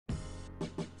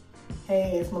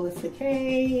Hey, it's Melissa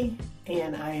K,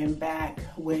 and I am back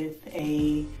with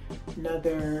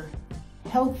another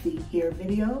healthy hair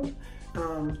video.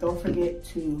 Don't forget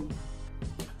to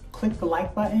click the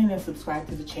like button and subscribe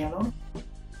to the channel.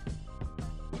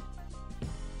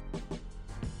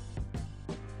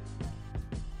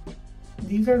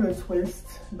 These are the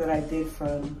twists that I did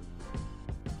from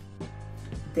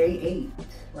day 8,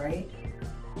 right?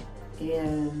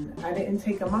 And I didn't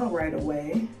take them out right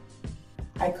away.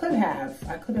 I could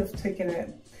have taken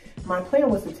it. My plan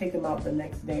was to take them out the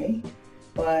next day,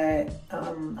 but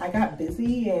I got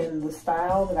busy, and the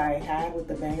style that I had with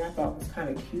the bang I thought was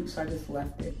kind of cute, so I just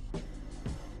left it.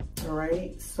 All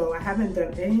right, so I haven't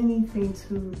done anything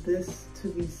to these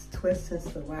twists since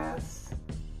the last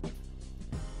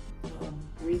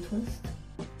retwist.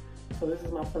 So this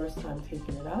is my first time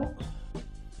taking it out.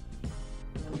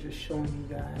 I'm just showing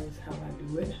you guys how I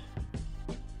do it.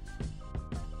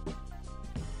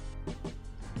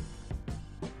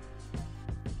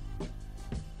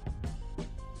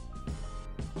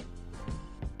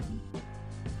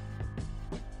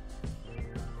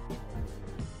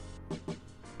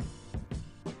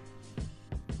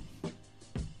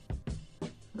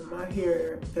 My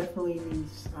hair definitely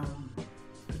needs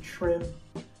a trim.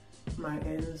 My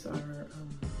ends are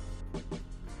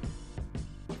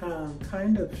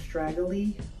kind of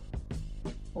straggly,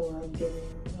 or I'm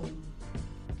getting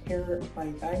hair,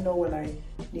 like I know when I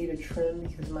need a trim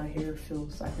because my hair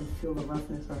feels, I can feel the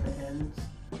roughness on the ends,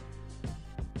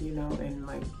 you know, and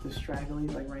like the straggly,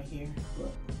 like right here.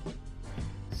 Look.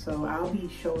 So I'll be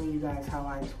showing you guys how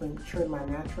I trim my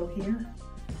natural hair,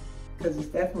 because it's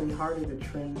definitely harder to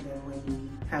trim than when you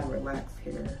have relaxed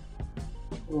hair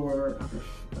or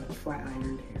flat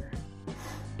ironed hair.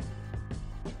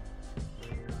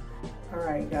 All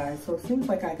right, guys, so it seems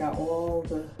like I got all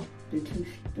the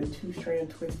two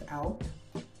strand twist out.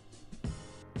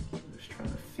 I'm just trying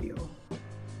to feel.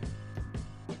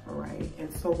 All right,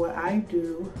 and so what I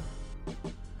do,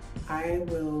 I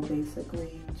will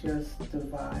basically just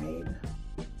divide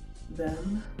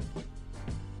them,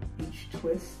 each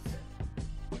twist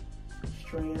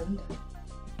strand.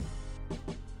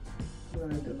 I'm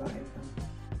going to divide them.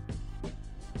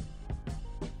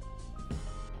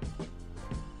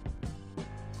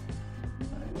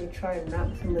 I'm going to try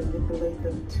not to manipulate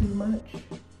them too much.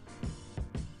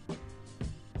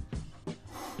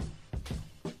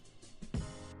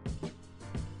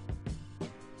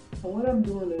 So what I'm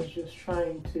doing is just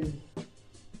trying to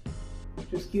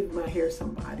just give my hair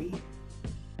some body.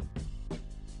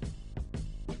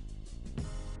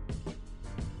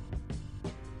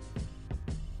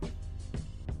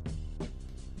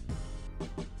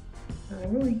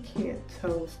 I really can't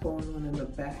tell what's going on in the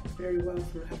back very well, so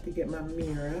I'm gonna have to get my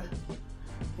mirror.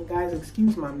 And guys,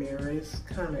 excuse my mirror, it's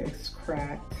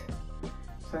cracked,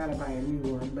 so I gotta buy a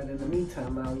new one. But in the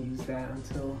meantime, I'll use that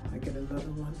until I get another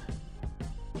one.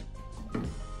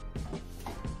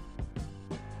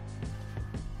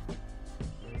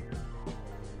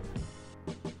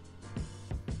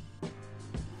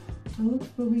 It looks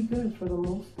really good for the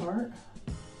most part.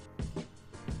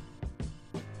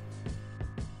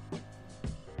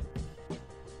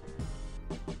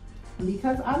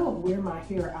 Because I don't wear my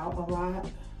hair out a lot,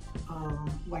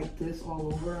 like this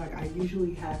all over, like I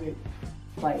usually have it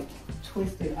like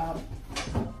twisted up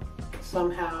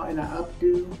somehow in an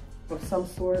updo of some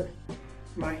sort.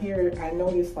 My hair, I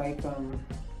notice like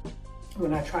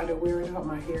when I try to wear it out,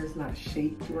 my hair is not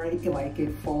shaped right, like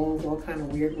it falls all kind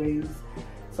of weird ways.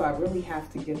 So I really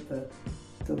have to get the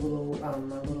little,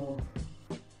 my little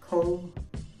comb,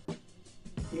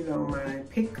 you know, my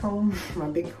pick comb, my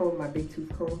big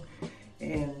tooth comb,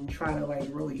 and try to like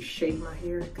really shape my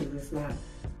hair, because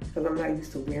I'm not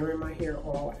used to wearing my hair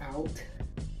all out.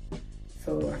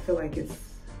 So I feel like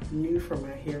it's new for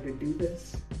my hair to do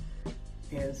this.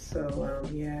 And so,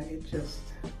 yeah, it just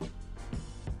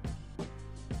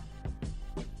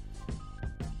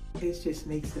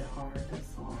makes it hard,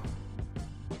 that's all,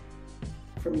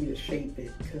 for me to shape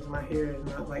it, because my hair is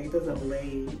not like, it doesn't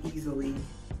lay easily.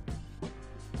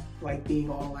 Like being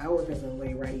all out, it doesn't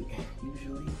lay right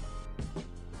usually.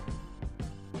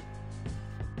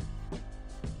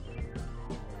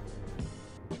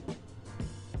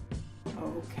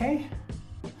 Okay,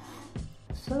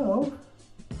 so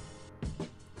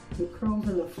the curls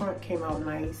in the front came out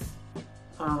nice.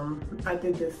 I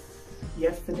did this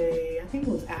yesterday, I think it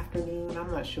was afternoon,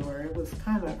 I'm not sure. It was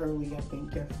kind of early, I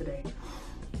think, yesterday.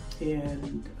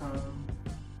 And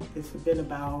it's been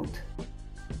about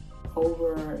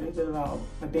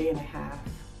a day and a half,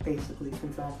 basically,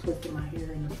 since I've twisted my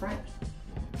hair in the front.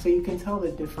 So you can tell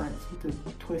the difference with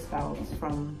the twist outs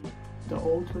from the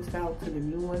old twist out to the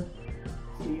new one.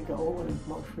 See, the old one is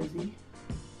more frizzy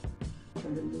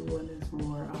and the new one is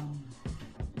more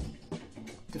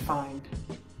defined.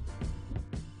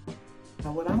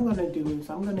 Now what I'm gonna do is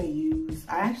I'm gonna use,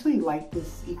 I actually like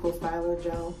this Eco Styler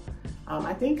gel.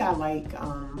 I think I like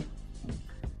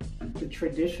the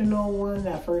traditional one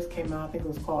that first came out. I think it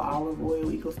was called Olive Oil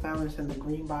Eco Stylers in the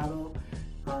green bottle.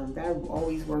 That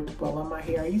always worked well on my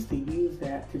hair. I used to use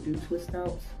that to do twist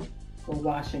outs or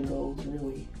wash and goes,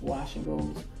 really, wash and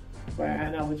goes.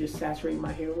 And I would just saturate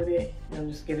my hair with it and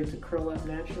just get it to curl up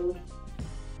naturally.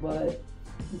 But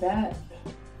that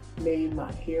made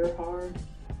my hair hard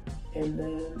and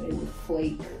then it would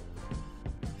flake.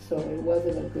 So it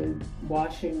wasn't a good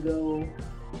wash and go.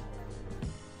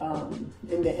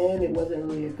 In the end, it wasn't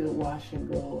really a good wash and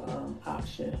go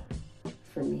option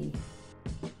for me.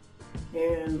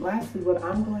 And lastly, what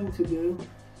I'm going to do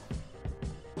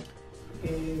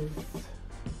is,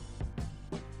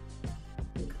 I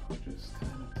think I'll just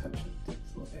kind of touch it,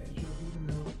 this little edge of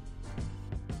the nose.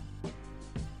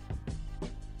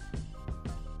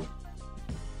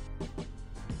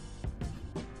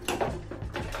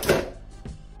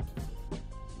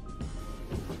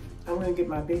 I'm going to get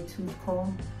my big tooth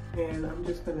comb and I'm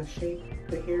just going to shape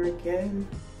the hair again,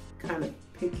 kind of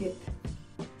pick it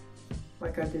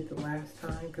like I did the last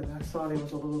time, because I saw there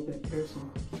was a little bit, there's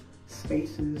some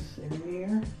spaces in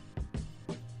there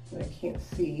that I can't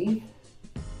see.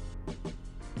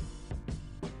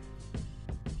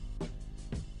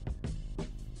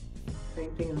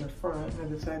 Same thing in the front. I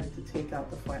decided to take out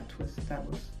the flat twist that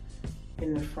was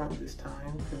in the front this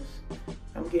time because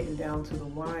I'm getting down to the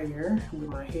wire with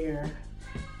my hair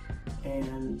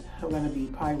and I'm going to be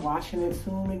probably washing it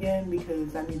soon again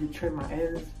because I need to trim my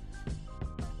ends.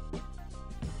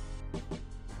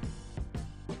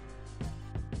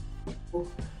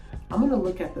 I'm going to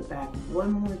look at the back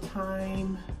one more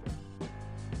time.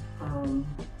 I'm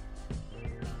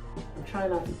trying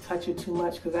not to touch it too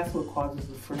much because that's what causes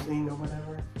the frizzing or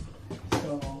whatever.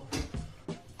 So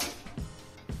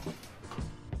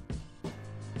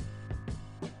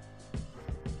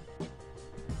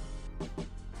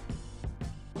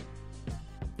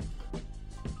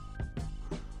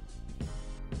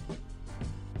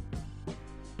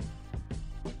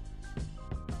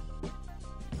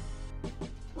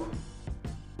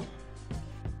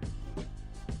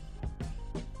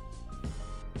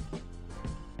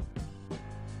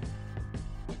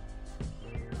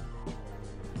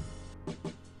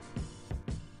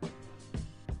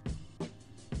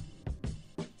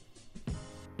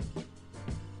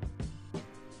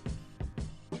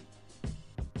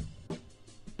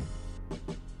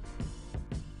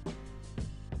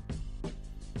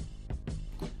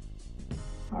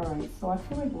alright, so I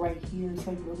feel like right here it's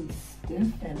like really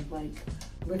stiff and like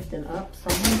lifting up. So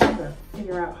I'm going to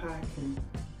figure out how I can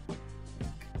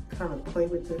kind of play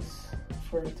with this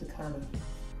for it to kind of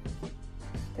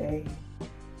stay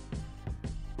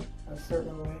a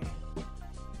certain way.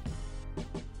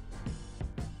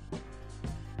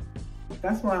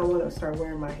 That's why I want to start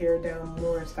wearing my hair down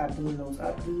more and stop doing those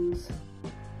updos,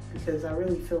 because I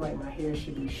really feel like my hair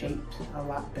should be shaped a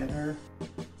lot better.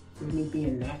 With me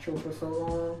being natural for so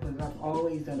long, because I've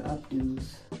always done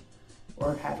updos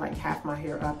or had like half my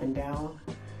hair up and down,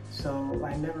 so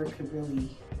I never could really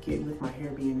get with my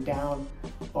hair being down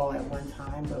all at one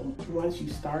time. But once you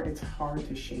start, it's hard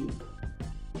to shape.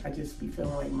 I just be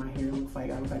feeling like my hair looks like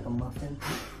I look like a muffin.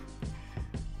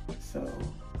 So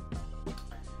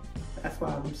that's why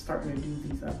I'm starting to do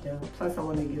these up down. Plus I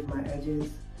want to give my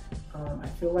edges. I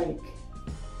feel like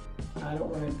I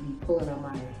don't want to be pulling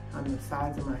on the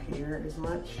sides of my hair as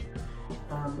much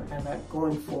as I'm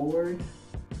going forward,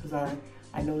 because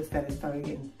I noticed that it started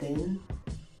getting thin,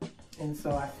 and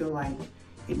so I feel like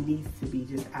it needs to be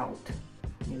just out,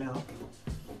 you know,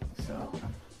 so.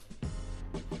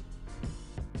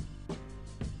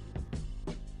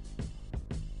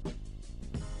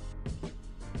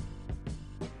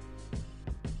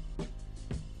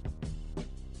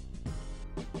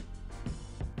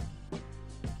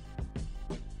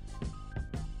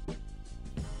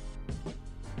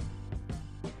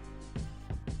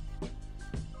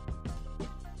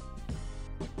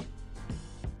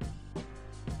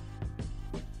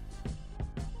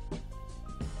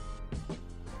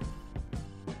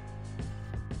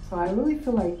 So I really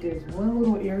feel like there's one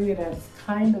little area that's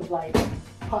kind of like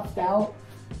puffed out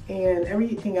and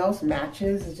everything else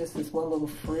matches. It's just this one little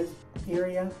frizz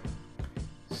area.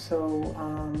 So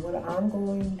what I'm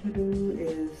going to do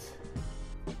is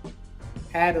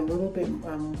add a little bit,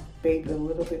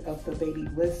 of the baby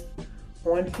twist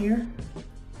on here.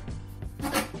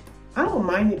 I don't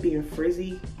don't mind it being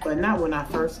frizzy, but not when I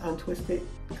first untwist it,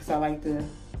 because I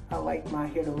like my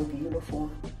hair to look uniform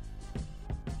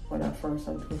when I first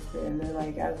untwist it. And then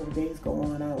like as the days go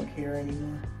on, I don't care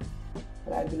anymore.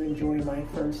 But I do enjoy my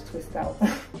first twist out,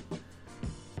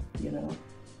 you know.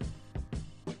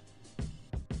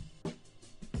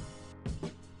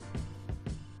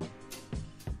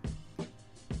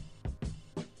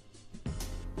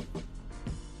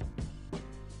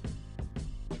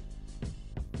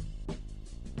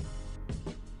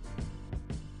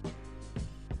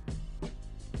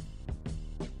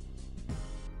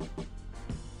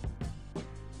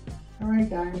 All right,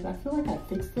 guys, I feel like I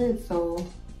fixed it, so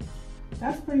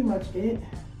that's pretty much it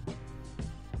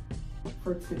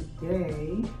for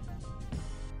today.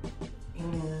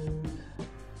 And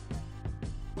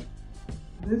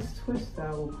this twist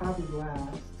out will probably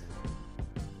last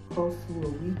close to a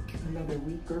week, another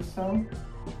week or so.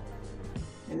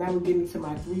 And that would get me to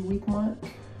my 3-week mark.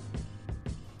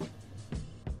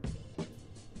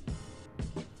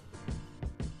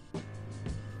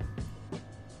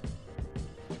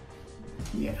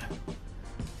 Yeah.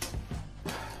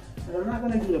 And I'm not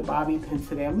gonna do the bobby pin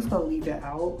today. I'm just gonna leave it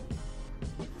out.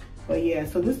 But yeah,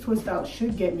 so this twist out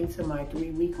should get me to my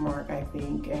 3-week mark, I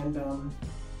think. And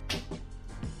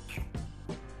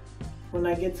when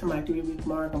I get to my 3-week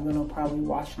mark, I'm gonna probably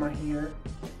wash my hair.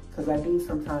 Cause I do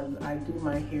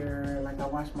my hair, like I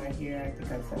wash my hair, I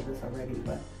think I said this already,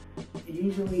 but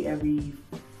usually every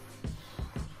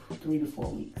 3 to 4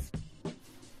 weeks.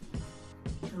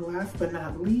 And last but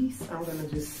not least, I'm gonna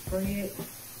just spray it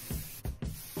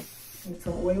with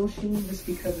some oil sheen, just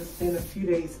because it's been a few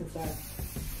days since I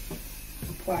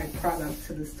applied product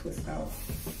to this twist out.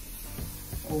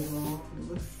 Overall, it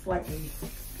looks slightly,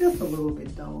 just a little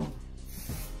bit dull.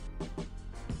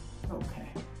 Okay.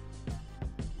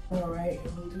 All right,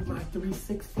 we'll do my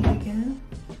 360 again.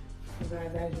 So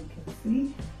guys, as you can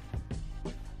see,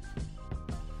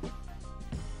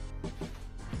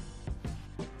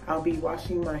 I'll be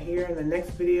washing my hair in the next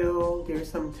video. There's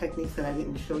some techniques that I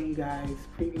didn't show you guys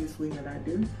previously that I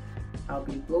do. I'll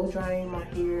be blow drying my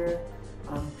hair,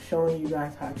 showing you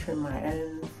guys how to trim my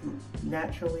ends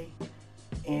naturally.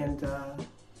 And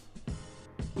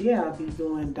yeah, I'll be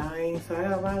doing dyeing. So I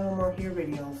have a lot of more hair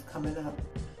videos coming up,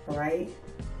 all right?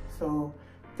 So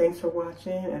thanks for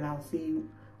watching, and I'll see you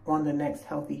on the next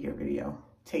healthy hair video.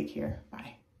 Take care,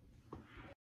 bye.